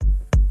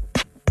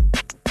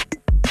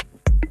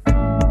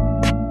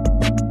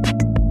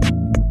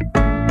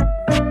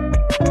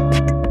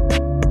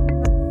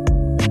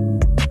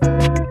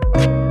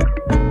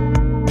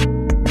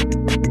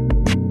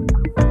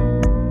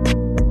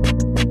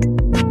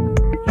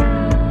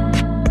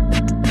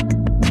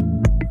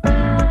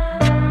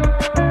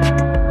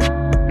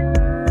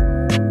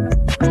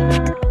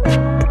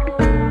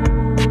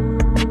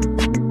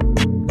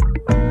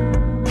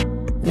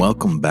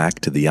Welcome back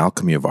to The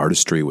Alchemy of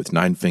Artistry with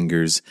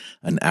NineFingers,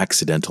 an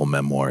accidental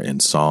memoir in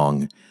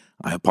song.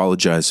 I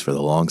apologize for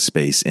the long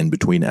space in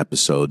between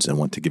episodes and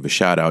want to give a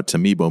shout out to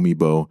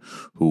Meebo,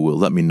 who will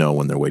let me know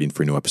when they're waiting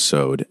for a new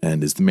episode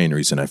and is the main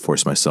reason I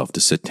force myself to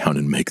sit down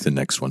and make the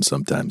next one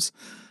sometimes.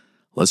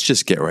 Let's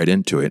just get right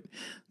into it.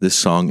 This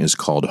song is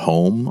called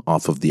Home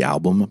off of the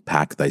album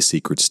Pack Thy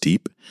Secrets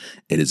Deep.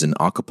 It is an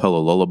a cappella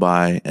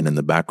lullaby, and in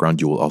the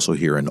background you will also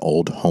hear an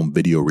old home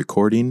video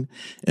recording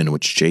in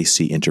which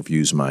JC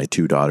interviews my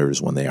two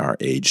daughters when they are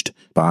aged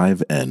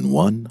 5 and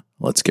 1.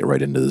 Let's get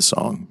right into the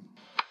song.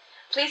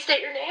 Please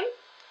state your name.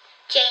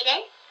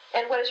 Jaden.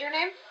 And what is your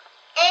name?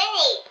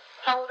 Indy.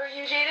 How old are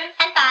you, Jaden?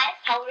 I'm 5.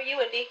 How old are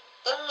you, Indy?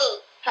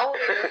 Indy. How old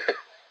are you?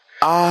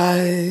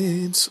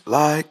 I'd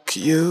like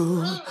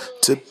you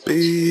to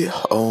be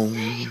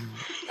home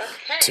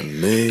to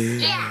me.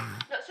 Yeah.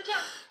 No, sit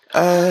down.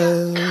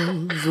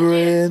 Every What's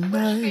your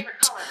night favorite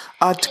color?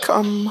 I'd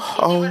come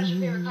What is your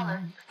favorite color?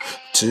 home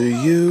to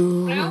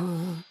you.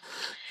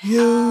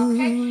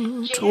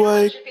 You'd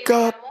wake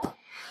up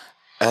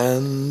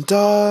and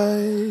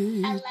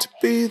I'd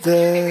be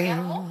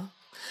there.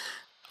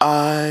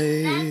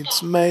 I'd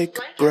make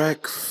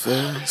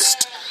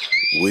breakfast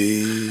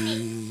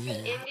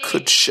we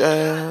could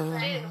share.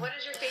 Jaden, what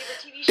is your favorite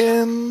TV show?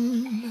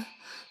 In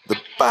the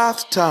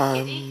bath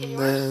time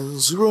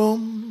there's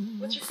room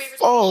What's your favorite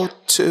for TV show?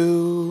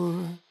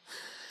 two.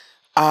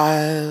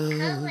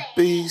 I'll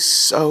be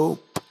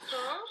soap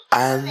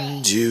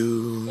and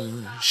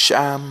you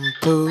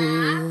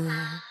shampoo.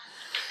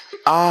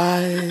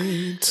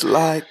 I'd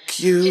like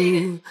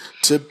you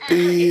to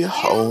be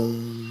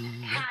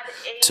home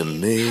to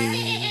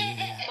me.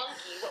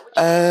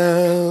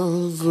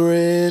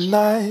 Every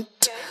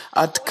night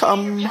I'd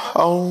come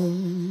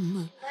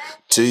home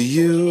to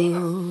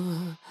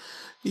you.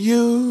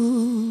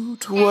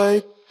 You'd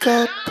wake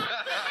up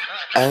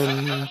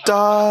and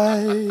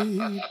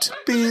I'd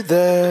be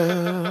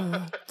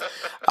there.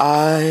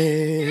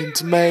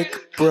 I'd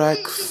make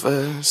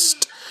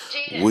breakfast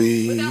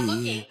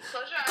we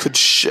could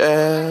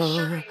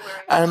share,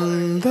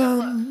 and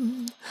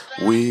then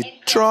we'd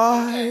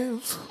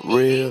drive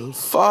real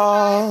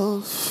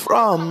far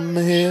from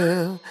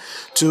here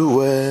to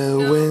where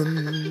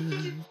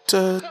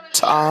winter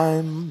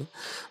time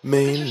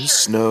means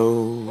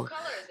snow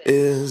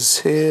is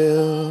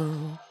here.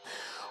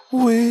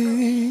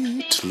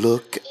 We'd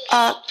look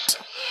at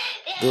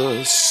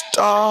the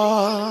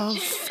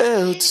star-filled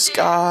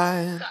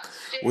sky.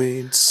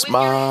 We'd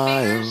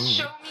smile,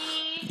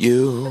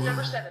 you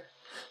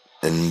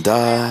and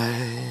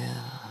I.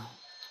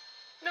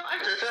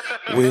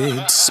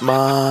 We'd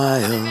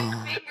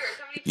smile,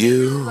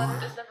 you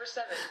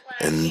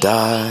and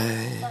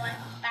I. 4, 5,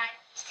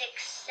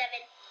 6,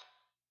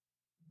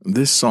 7.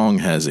 This song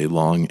has a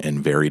long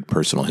and varied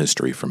personal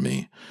history for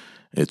me.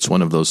 It's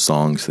one of those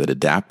songs that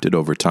adapted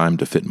over time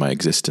to fit my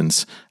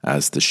existence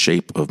as the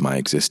shape of my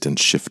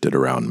existence shifted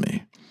around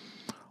me.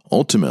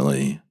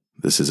 Ultimately,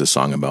 this is a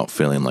song about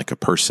feeling like a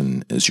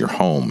person is your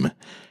home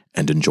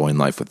and enjoying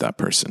life with that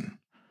person.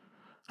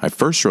 I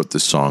first wrote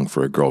this song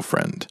for a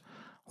girlfriend.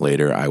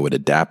 Later, I would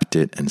adapt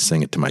it and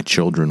sing it to my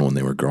children when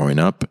they were growing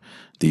up.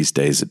 These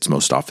days, it's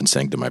most often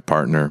sang to my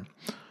partner.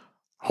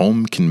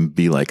 Home can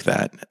be like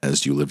that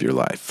as you live your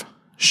life.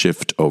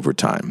 Shift over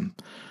time.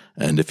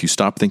 And if you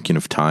stop thinking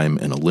of time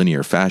in a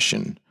linear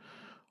fashion,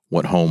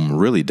 what home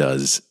really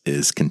does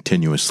is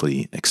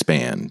continuously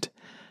expand.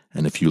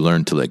 And if you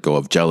learn to let go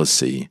of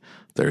jealousy,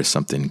 there is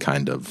something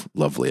kind of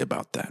lovely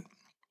about that.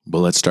 But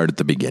let's start at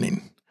the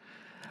beginning.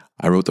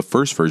 I wrote the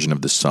first version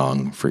of this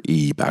song for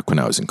E back when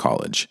I was in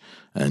college,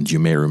 and you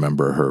may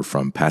remember her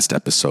from past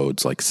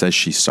episodes like Says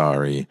She's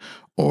Sorry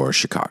or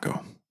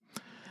Chicago.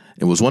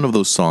 It was one of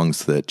those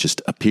songs that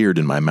just appeared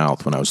in my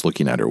mouth when I was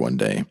looking at her one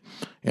day,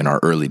 in our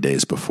early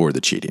days before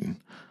the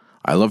cheating.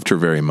 I loved her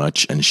very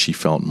much, and she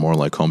felt more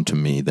like home to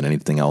me than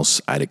anything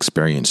else I'd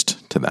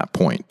experienced to that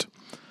point.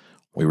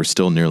 We were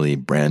still nearly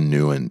brand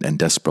new and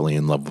desperately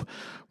in love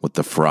with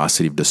the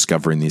ferocity of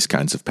discovering these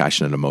kinds of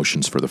passionate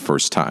emotions for the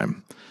first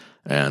time.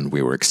 And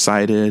we were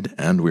excited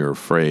and we were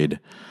afraid,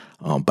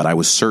 but I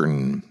was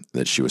certain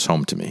that she was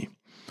home to me.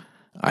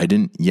 I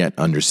didn't yet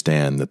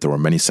understand that there were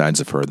many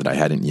sides of her that I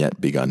hadn't yet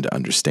begun to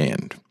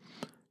understand.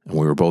 And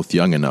we were both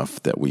young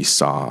enough that we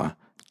saw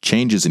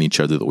changes in each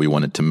other that we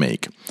wanted to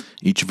make.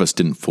 Each of us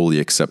didn't fully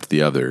accept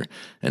the other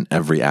in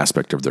every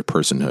aspect of their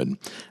personhood,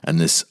 and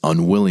this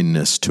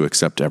unwillingness to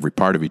accept every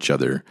part of each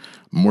other,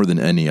 more than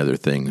any other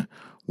thing,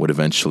 would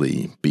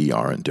eventually be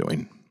our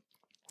undoing.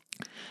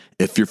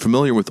 If you're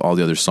familiar with all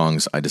the other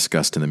songs I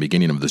discussed in the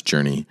beginning of this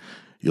journey,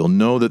 you'll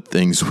know that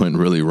things went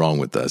really wrong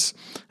with us,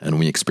 and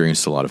we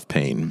experienced a lot of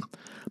pain.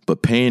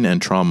 But pain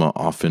and trauma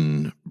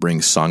often bring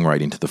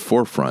songwriting to the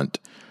forefront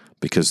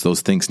because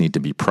those things need to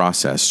be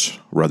processed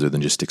rather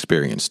than just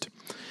experienced.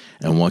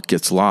 And what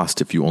gets lost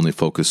if you only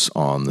focus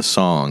on the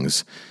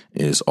songs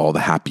is all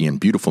the happy and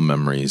beautiful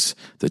memories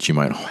that you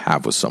might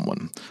have with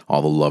someone,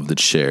 all the love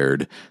that's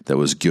shared that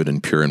was good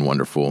and pure and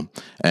wonderful.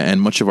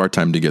 And much of our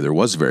time together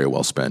was very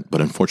well spent,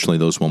 but unfortunately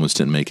those moments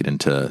didn't make it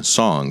into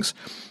songs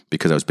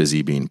because I was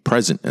busy being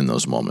present in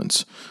those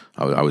moments.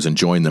 I was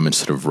enjoying them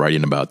instead of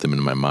writing about them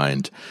in my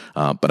mind.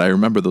 But I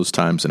remember those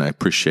times and I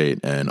appreciate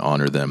and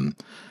honor them.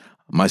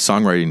 My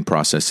songwriting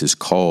process is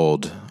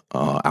called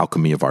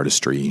alchemy of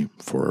artistry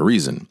for a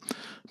reason.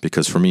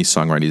 Because for me,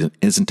 songwriting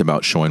isn't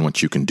about showing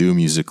what you can do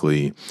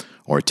musically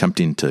or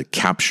attempting to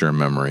capture a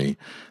memory.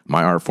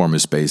 My art form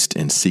is based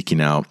in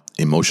seeking out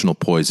emotional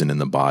poison in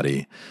the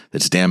body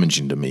that's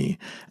damaging to me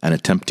and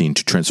attempting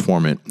to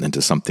transform it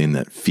into something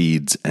that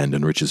feeds and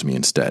enriches me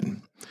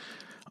instead.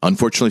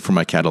 Unfortunately for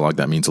my catalog,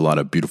 that means a lot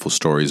of beautiful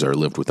stories are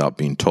lived without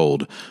being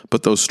told,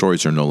 but those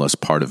stories are no less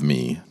part of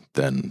me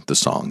than the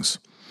songs.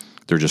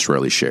 They're just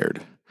rarely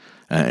shared.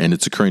 And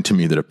it's occurring to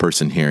me that a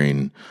person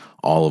hearing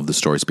all of the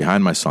stories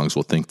behind my songs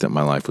will think that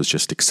my life was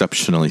just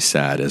exceptionally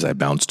sad as I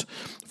bounced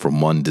from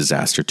one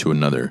disaster to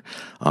another.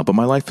 But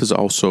my life has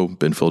also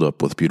been filled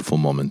up with beautiful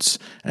moments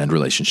and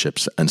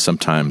relationships, and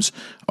sometimes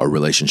a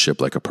relationship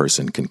like a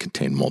person can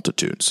contain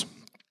multitudes.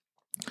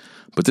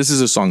 But this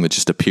is a song that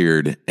just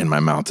appeared in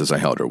my mouth as I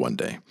held her one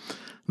day.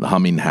 The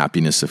humming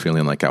happiness of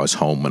feeling like I was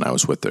home when I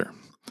was with her.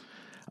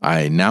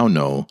 I now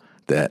know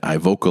that I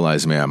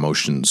vocalize my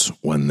emotions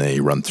when they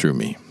run through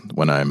me,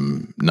 when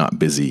I'm not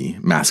busy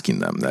masking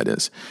them, that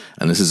is.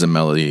 And this is a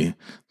melody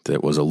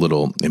that was a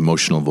little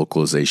emotional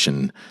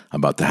vocalization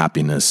about the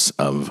happiness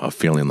of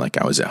feeling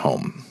like I was at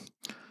home.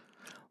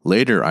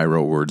 Later, I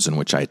wrote words in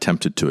which I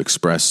attempted to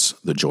express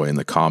the joy and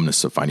the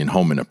calmness of finding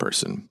home in a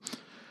person.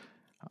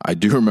 I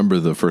do remember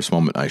the first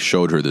moment I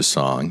showed her this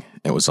song.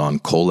 It was on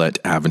Colette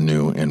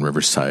Avenue in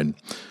Riverside.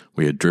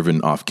 We had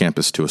driven off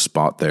campus to a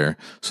spot there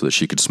so that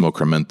she could smoke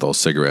her menthol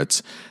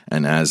cigarettes.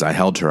 And as I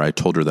held her, I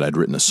told her that I'd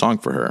written a song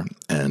for her,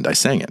 and I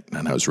sang it,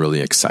 and I was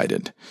really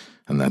excited.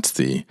 And that's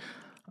the,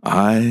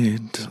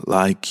 I'd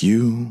like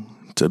you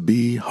to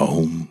be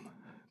home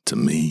to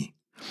me.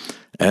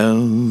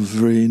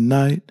 Every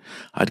night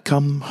I'd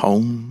come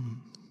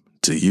home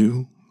to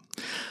you.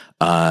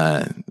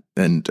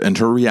 And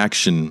her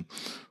reaction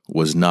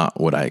was not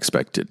what I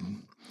expected.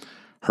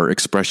 Her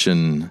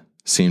expression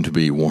seemed to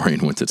be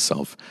warring with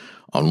itself.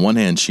 On one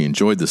hand, she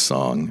enjoyed the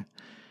song,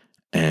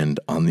 and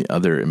on the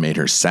other, it made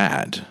her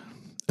sad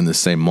in the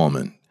same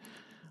moment.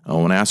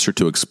 When I asked her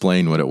to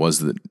explain what it was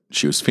that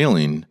she was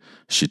feeling,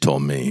 she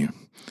told me,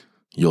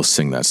 "You'll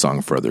sing that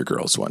song for other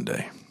girls one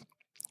day."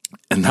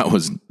 And that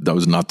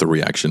was not the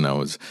reaction I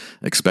was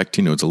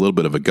expecting. It was a little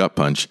bit of a gut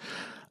punch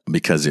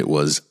because it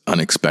was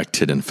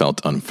unexpected and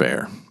felt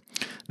unfair.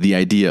 The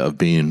idea of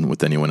being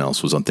with anyone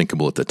else was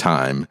unthinkable at the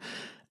time,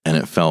 and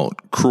it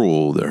felt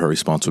cruel that her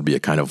response would be a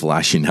kind of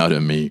lashing out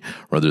at me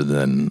rather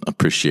than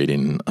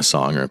appreciating a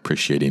song or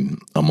appreciating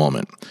a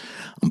moment.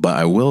 But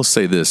I will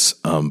say this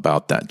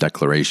about that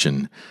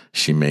declaration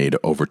she made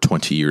over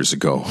 20 years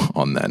ago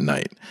on that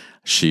night.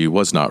 She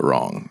was not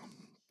wrong.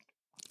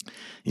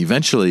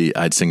 Eventually,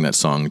 I'd sing that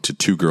song to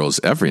two girls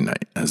every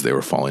night as they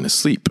were falling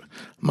asleep,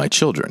 my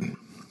children.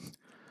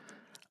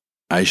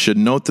 I should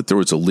note that there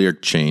was a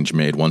lyric change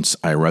made once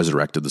I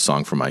resurrected the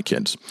song for my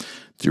kids.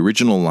 The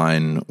original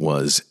line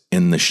was,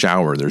 "In the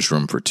shower, there's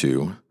room for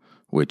two,"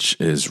 which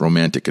is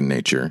romantic in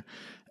nature.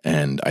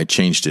 And I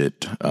changed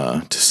it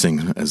to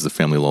sing as the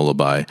family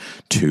lullaby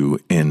to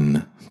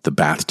 "In the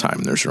bath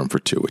time, there's room for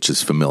two," which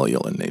is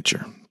familial in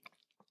nature.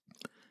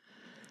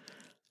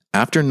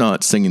 After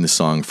not singing the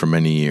song for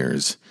many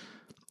years,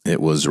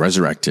 it was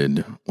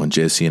resurrected when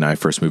Jessie and I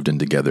first moved in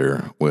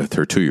together with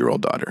her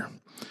 2-year-old daughter.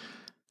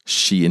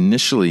 She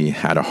initially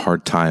had a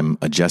hard time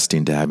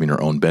adjusting to having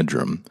her own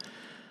bedroom,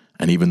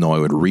 and even though I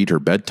would read her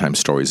bedtime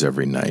stories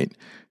every night,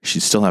 she'd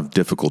still have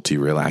difficulty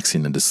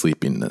relaxing into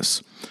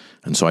sleepiness.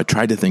 And so I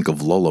tried to think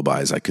of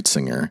lullabies I could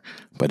sing her,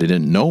 but I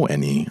didn't know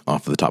any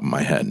off the top of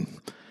my head.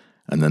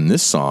 And then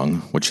this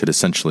song, which had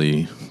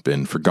essentially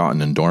been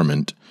forgotten and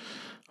dormant,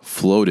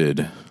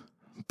 floated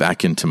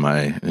back into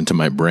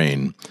my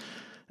brain,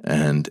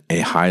 and a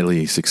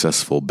highly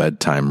successful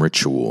bedtime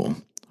ritual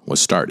was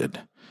started.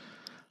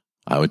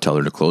 I would tell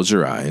her to close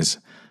her eyes,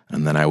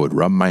 and then I would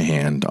rub my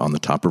hand on the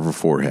top of her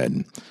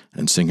forehead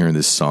and sing her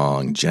this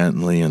song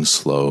gently and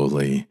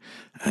slowly,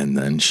 and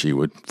then she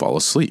would fall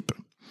asleep.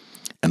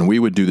 And we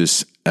would do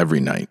this every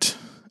night,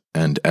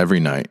 and every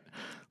night,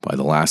 by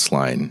the last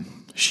line,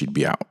 she'd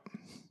be out.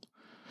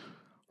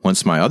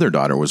 Once my other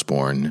daughter was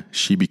born,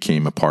 she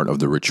became a part of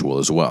the ritual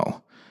as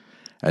well.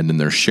 And in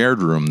their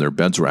shared room, their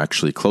beds were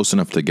actually close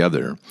enough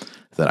together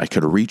that I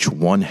could reach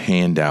one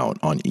hand out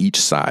on each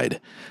side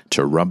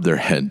to rub their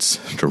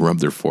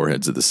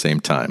foreheads at the same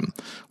time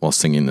while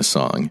singing the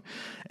song.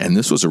 And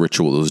this was a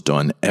ritual that was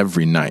done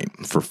every night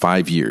for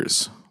 5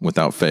 years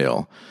without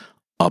fail,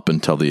 up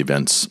until the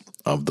events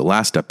of the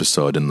last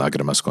episode in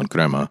Lágrimas con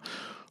Crema,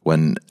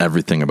 when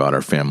everything about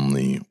our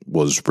family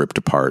was ripped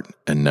apart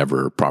and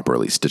never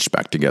properly stitched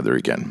back together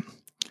again.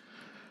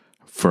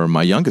 For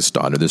my youngest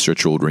daughter, this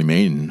ritual would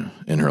remain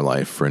in her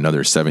life for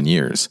another 7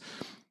 years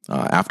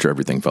after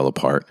everything fell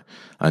apart,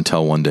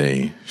 until one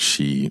day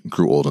she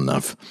grew old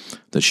enough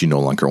that she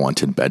no longer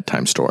wanted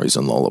bedtime stories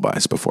and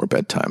lullabies before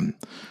bedtime,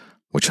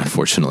 which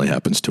unfortunately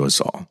happens to us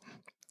all.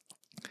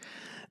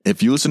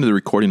 If you listen to the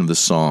recording of the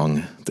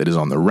song that is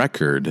on the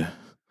record,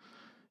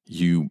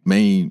 you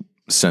may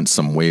sense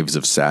some waves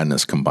of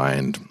sadness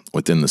combined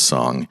within the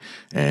song,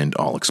 and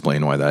I'll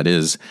explain why that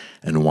is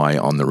and why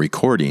on the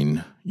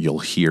recording you'll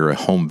hear a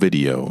home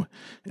video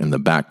in the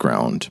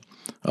background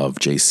of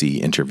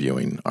JC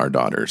interviewing our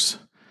daughters.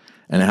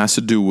 And it has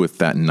to do with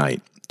that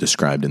night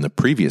described in the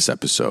previous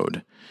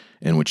episode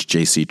in which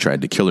JC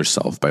tried to kill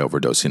herself by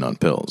overdosing on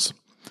pills.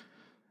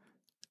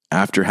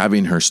 After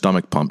having her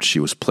stomach pumped, she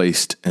was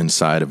placed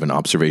inside of an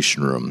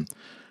observation room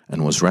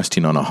and was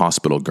resting on a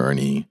hospital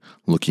gurney,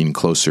 looking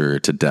closer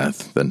to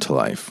death than to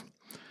life.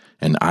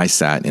 And I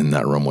sat in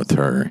that room with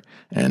her,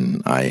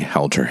 and I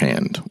held her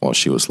hand while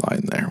she was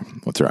lying there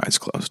with her eyes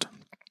closed.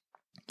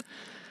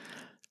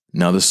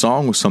 Now, the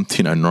song was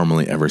something I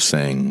normally ever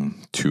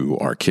sang to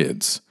our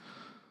kids.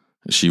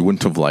 She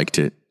wouldn't have liked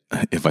it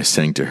if I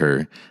sang to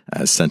her,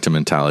 as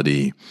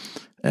sentimentality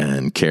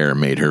and care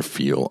made her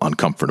feel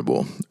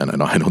uncomfortable,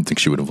 and I don't think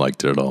she would have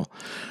liked it at all.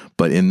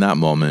 But in that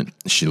moment,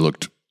 she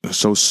looked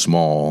so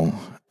small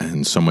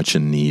and so much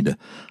in need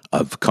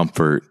of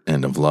comfort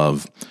and of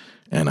love,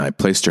 and I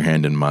placed her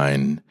hand in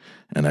mine,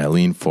 and I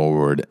leaned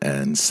forward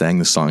and sang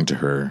the song to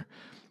her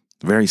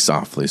very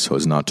softly so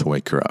as not to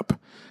wake her up,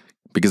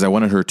 because I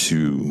wanted her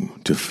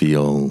to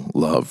feel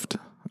loved.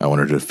 I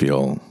wanted her to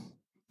feel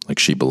like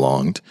she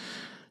belonged,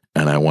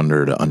 and I wanted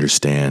her to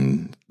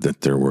understand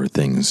that there were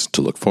things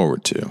to look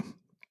forward to.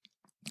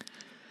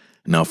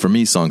 Now, for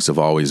me, songs have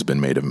always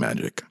been made of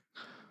magic.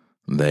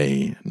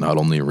 They not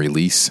only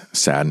release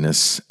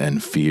sadness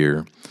and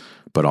fear,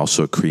 but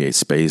also create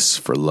space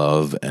for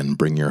love and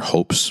bring your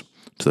hopes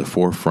to the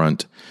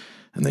forefront,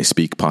 and they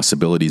speak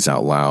possibilities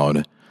out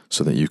loud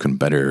so that you can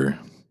better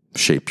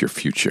shape your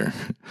future.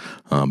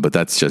 But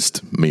that's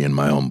just me and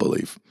my own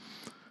belief.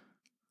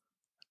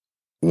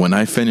 When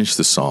I finished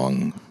the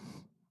song,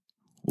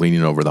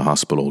 leaning over the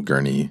hospital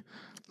gurney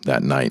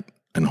that night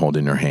and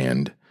holding her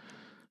hand,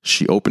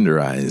 she opened her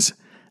eyes,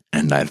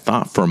 and I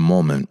thought for a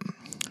moment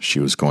she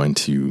was going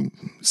to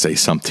say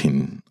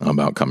something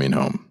about coming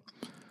home.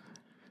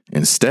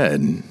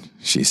 Instead,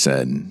 she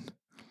said,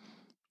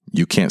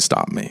 "You can't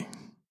stop me.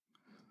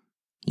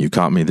 You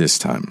caught me this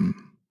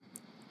time,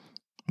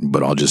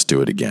 but I'll just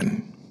do it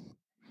again.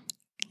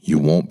 You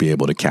won't be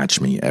able to catch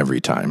me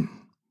every time."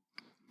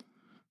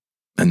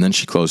 And then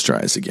she closed her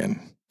eyes again,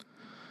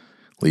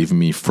 leaving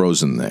me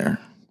frozen there,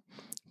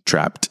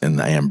 trapped in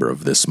the amber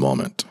of this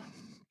moment.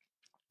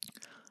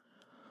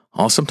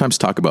 I'll sometimes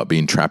talk about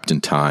being trapped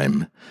in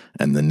time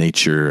and the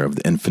nature of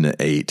the infinite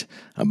eight,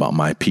 about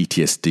my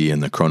PTSD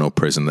and the chrono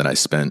prison that I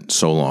spent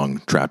so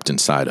long trapped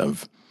inside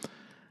of.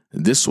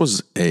 This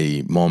was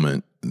a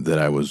moment that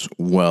I was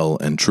well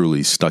and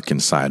truly stuck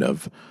inside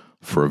of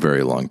for a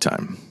very long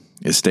time.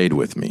 It stayed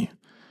with me.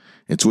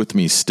 It's with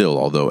me still,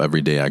 although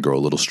every day I grow a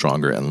little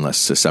stronger and less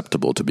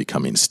susceptible to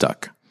becoming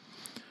stuck.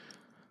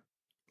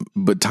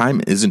 But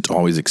time isn't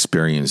always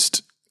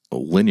experienced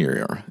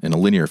in a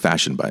linear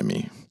fashion by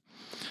me.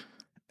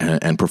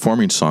 And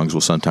performing songs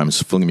will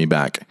sometimes fling me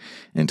back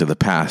into the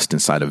past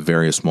inside of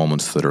various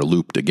moments that are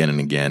looped again and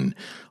again,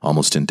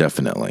 almost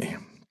indefinitely.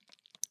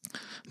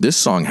 This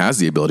song has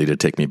the ability to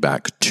take me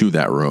back to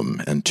that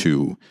room and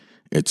to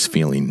its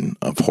feeling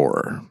of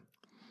horror.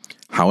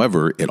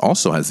 However, it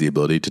also has the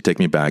ability to take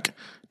me back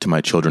to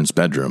my children's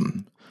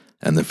bedroom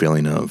and the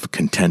feeling of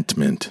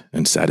contentment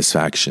and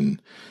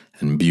satisfaction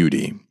and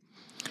beauty.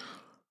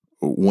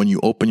 When you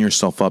open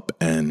yourself up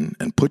and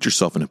put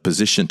yourself in a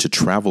position to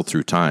travel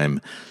through time,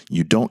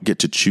 you don't get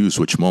to choose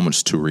which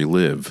moments to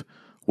relive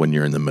when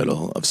you're in the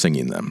middle of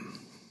singing them.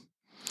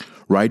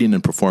 Writing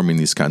and performing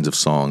these kinds of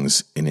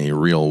songs in a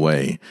real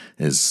way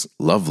is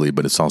lovely,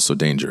 but it's also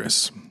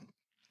dangerous.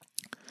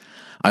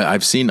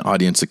 I've seen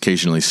audience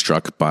occasionally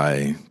struck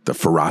by the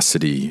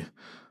ferocity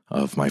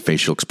of my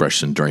facial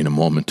expression during a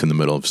moment in the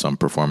middle of some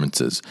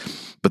performances,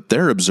 but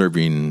they're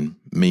observing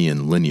me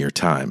in linear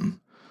time.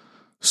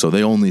 So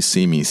they only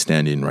see me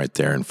standing right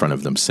there in front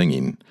of them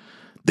singing.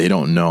 They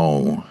don't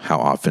know how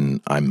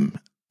often I'm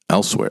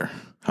elsewhere,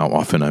 how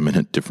often I'm in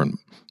a different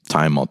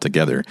time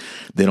altogether.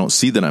 They don't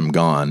see that I'm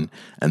gone,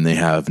 and they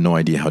have no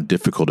idea how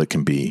difficult it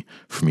can be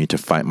for me to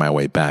fight my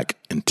way back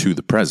into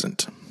the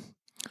present.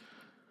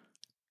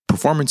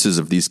 Performances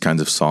of these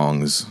kinds of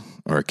songs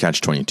are a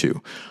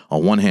catch-22.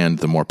 On one hand,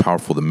 the more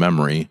powerful the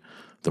memory,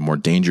 the more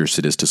dangerous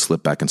it is to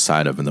slip back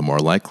inside of, and the more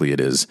likely it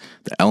is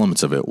the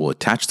elements of it will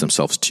attach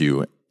themselves to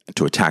you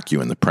to attack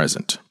you in the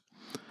present.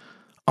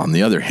 On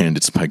the other hand,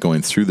 it's by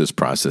going through this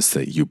process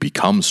that you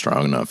become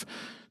strong enough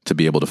to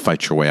be able to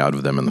fight your way out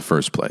of them in the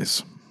first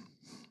place.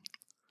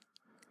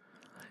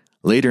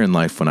 Later in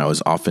life, when I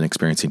was often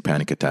experiencing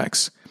panic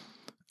attacks,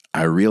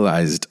 I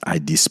realized I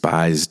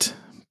despised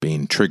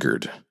being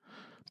triggered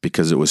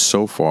because it was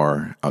so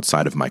far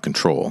outside of my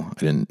control. I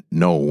didn't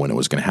know when it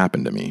was going to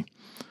happen to me.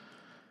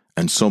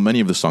 And so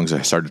many of the songs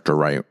I started to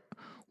write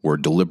were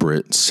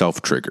deliberate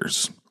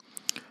self-triggers,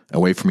 a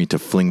way for me to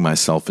fling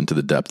myself into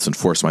the depths and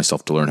force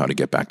myself to learn how to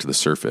get back to the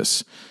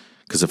surface.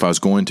 Because if I was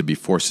going to be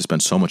forced to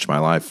spend so much of my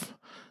life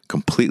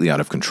completely out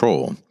of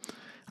control,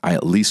 I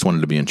at least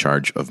wanted to be in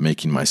charge of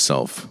making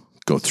myself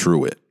go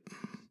through it.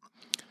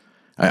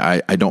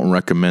 I don't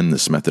recommend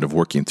this method of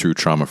working through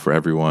trauma for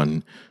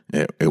everyone.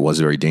 It was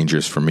very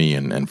dangerous for me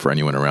and for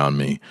anyone around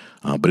me,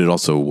 but it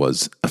also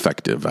was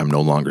effective. I'm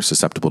no longer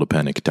susceptible to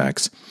panic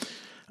attacks,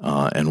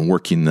 and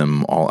working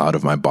them all out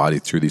of my body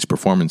through these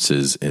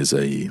performances is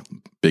a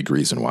big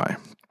reason why.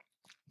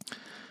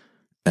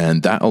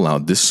 And that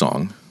allowed this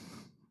song,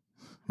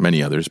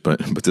 many others, but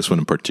this one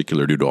in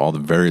particular, due to all the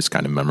various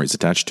kind of memories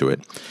attached to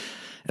it,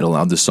 it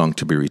allowed this song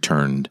to be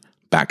returned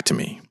back to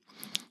me,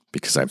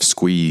 because I've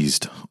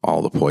squeezed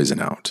all the poison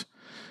out.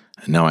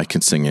 And now I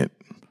can sing it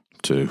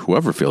to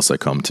whoever feels like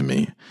come to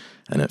me,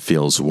 and it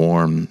feels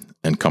warm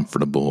and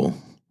comfortable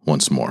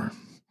once more.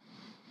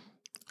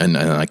 And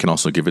I can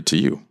also give it to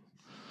you,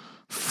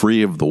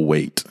 free of the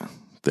weight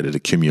that it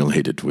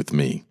accumulated with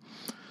me,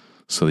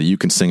 so that you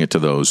can sing it to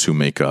those who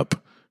make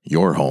up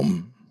your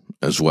home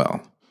as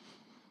well.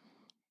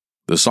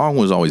 The song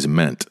was always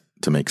meant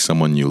to make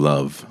someone you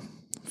love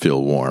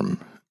feel warm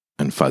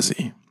and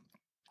fuzzy.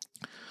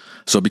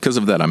 So because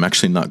of that, I'm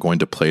actually not going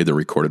to play the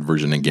recorded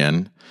version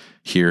again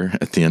here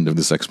at the end of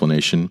this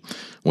explanation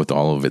with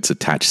all of its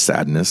attached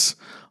sadness,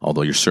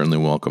 although you're certainly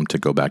welcome to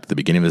go back to the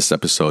beginning of this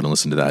episode and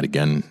listen to that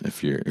again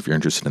if you're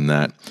interested in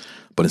that.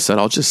 But instead,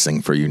 I'll just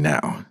sing for you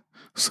now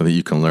so that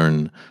you can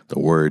learn the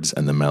words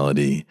and the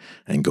melody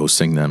and go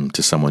sing them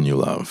to someone you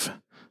love.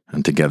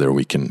 And together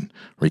we can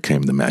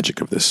reclaim the magic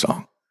of this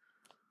song.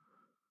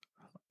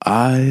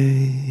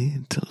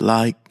 I'd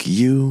like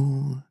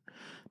you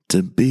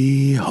to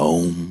be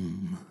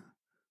home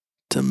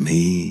to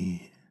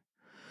me.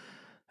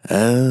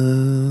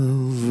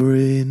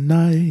 Every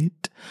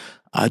night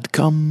I'd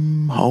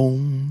come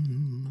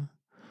home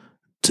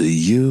to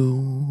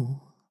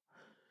you.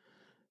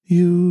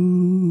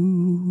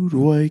 You'd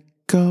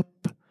wake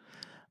up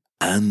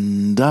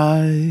and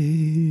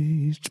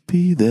I'd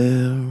be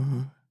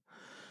there.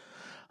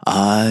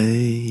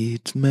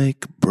 I'd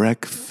make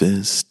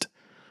breakfast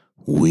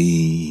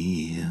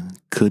we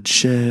could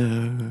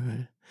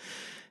share.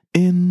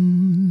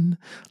 In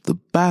the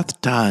bath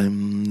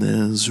time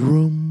there's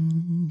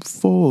room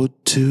for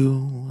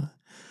two.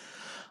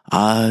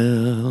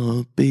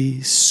 I'll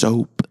be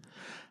soap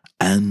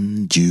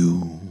and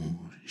you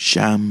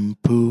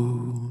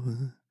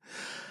shampoo.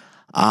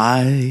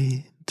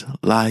 I'd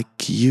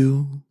like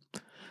you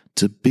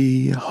to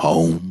be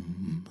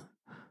home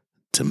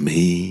to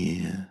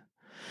me.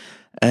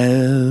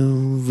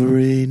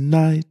 Every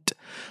night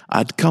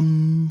I'd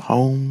come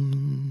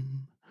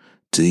home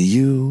to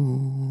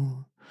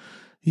you.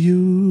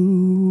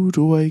 You'd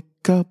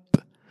wake up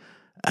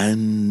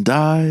and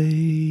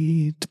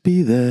I'd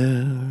be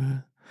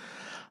there.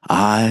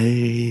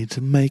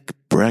 I'd make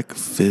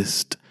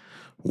breakfast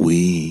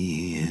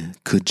we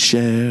could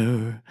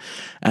share,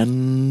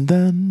 and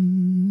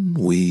then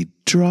we'd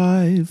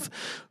drive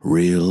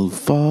real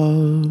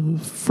far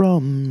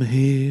from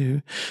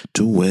here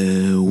to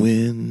where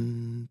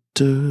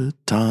winter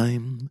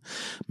time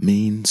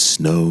means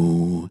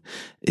snow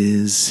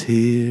is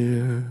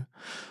here.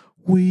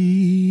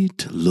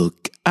 We'd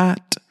look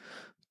at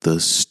the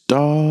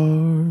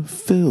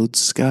star-filled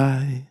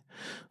sky.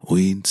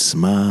 We'd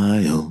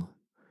smile,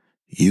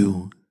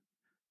 you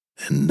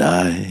and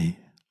I.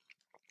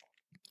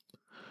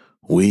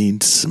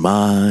 We'd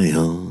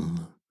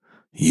smile,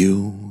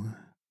 you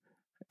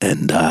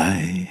and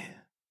I.